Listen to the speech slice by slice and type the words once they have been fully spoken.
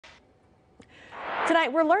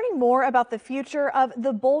Tonight, we're learning more about the future of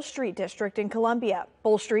the Bull Street District in Columbia.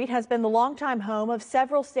 Bull Street has been the longtime home of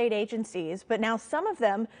several state agencies, but now some of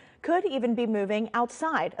them could even be moving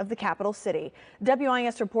outside of the capital city.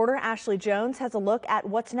 WIS reporter Ashley Jones has a look at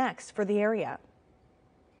what's next for the area.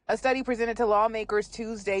 A study presented to lawmakers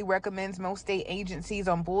Tuesday recommends most state agencies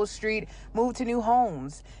on Bull Street move to new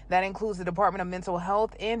homes. That includes the Department of Mental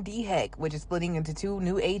Health and DHEC, which is splitting into two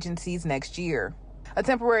new agencies next year. A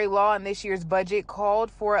temporary law in this year's budget called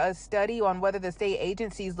for a study on whether the state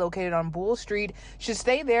agencies located on Bull Street should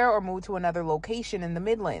stay there or move to another location in the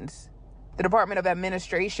Midlands. The Department of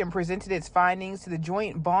Administration presented its findings to the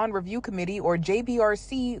Joint Bond Review Committee, or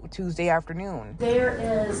JBRC, Tuesday afternoon. There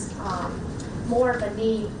is more of a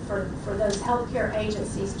need for those healthcare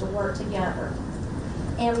agencies to work together.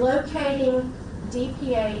 And locating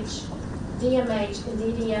DPH, DMH, and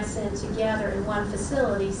DDSN together in one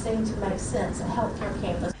facility seemed to make sense, a healthcare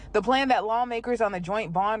campus. The plan that lawmakers on the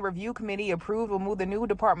Joint Bond Review Committee approved will move the new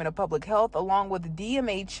Department of Public Health along with the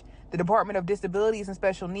DMH, the Department of Disabilities and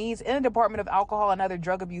Special Needs, and the Department of Alcohol and Other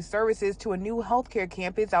Drug Abuse Services to a new healthcare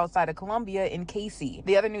campus outside of Columbia in Casey.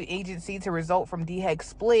 The other new agency to result from DHEC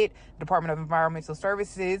split, the Department of Environmental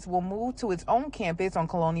Services, will move to its own campus on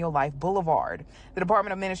Colonial Life Boulevard. The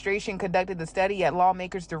Department of Administration conducted the study at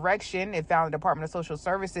lawmakers' direction. It found the Department of Social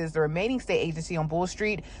Services, the remaining state agency on Bull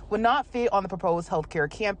Street, would not fit on the proposed healthcare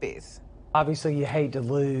campus. Obviously, you hate to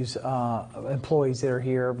lose employees that are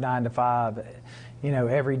here 9 to 5,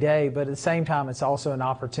 every day. But at the same time, it's also an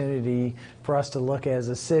opportunity for us to look as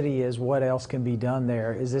a city as what else can be done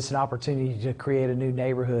there. Is this an opportunity to create a new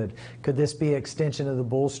neighborhood? Could this be an extension of the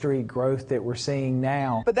Bull Street growth that we're seeing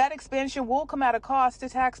now? But that expansion will come at a cost to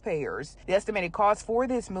taxpayers. The estimated cost for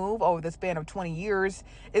this move over the span of 20 years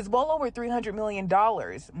is well over $300 million,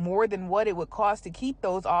 more than what it would cost to keep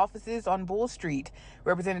those offices on Bull Street.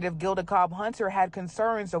 Representative Gilda Cobb-Hunter had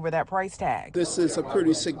concerns over that price tag. This is a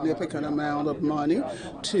pretty significant amount of money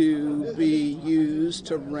to be used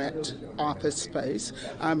to rent office space.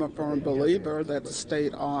 I'm a firm believer that the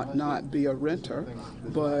state ought not be a renter,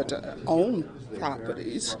 but own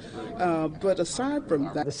properties. But aside from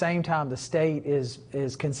that, at the same time, the state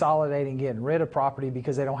is consolidating, getting rid of property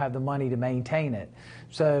because they don't have the money to maintain it.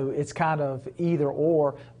 So it's kind of either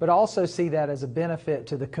or, but also see that as a benefit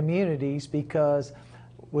to the communities because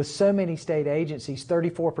with so many state agencies,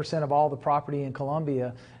 34% of all the property in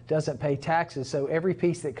Columbia doesn't pay taxes. So every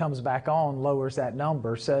piece that comes back on lowers that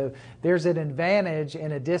number. So there's an advantage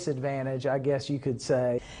and a disadvantage, I guess you could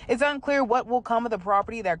say. It's unclear what will come of the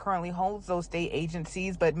property that currently holds those state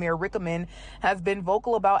agencies, but Mayor Rickaman has been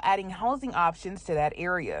vocal about adding housing options to that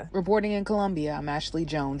area. Reporting in Columbia, I'm Ashley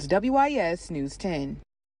Jones, WIS News 10.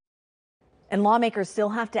 And lawmakers still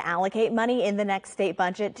have to allocate money in the next state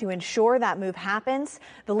budget to ensure that move happens.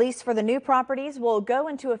 The lease for the new properties will go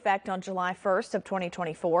into effect on July 1st of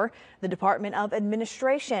 2024. The Department of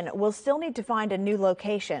Administration will still need to find a new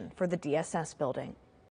location for the DSS building.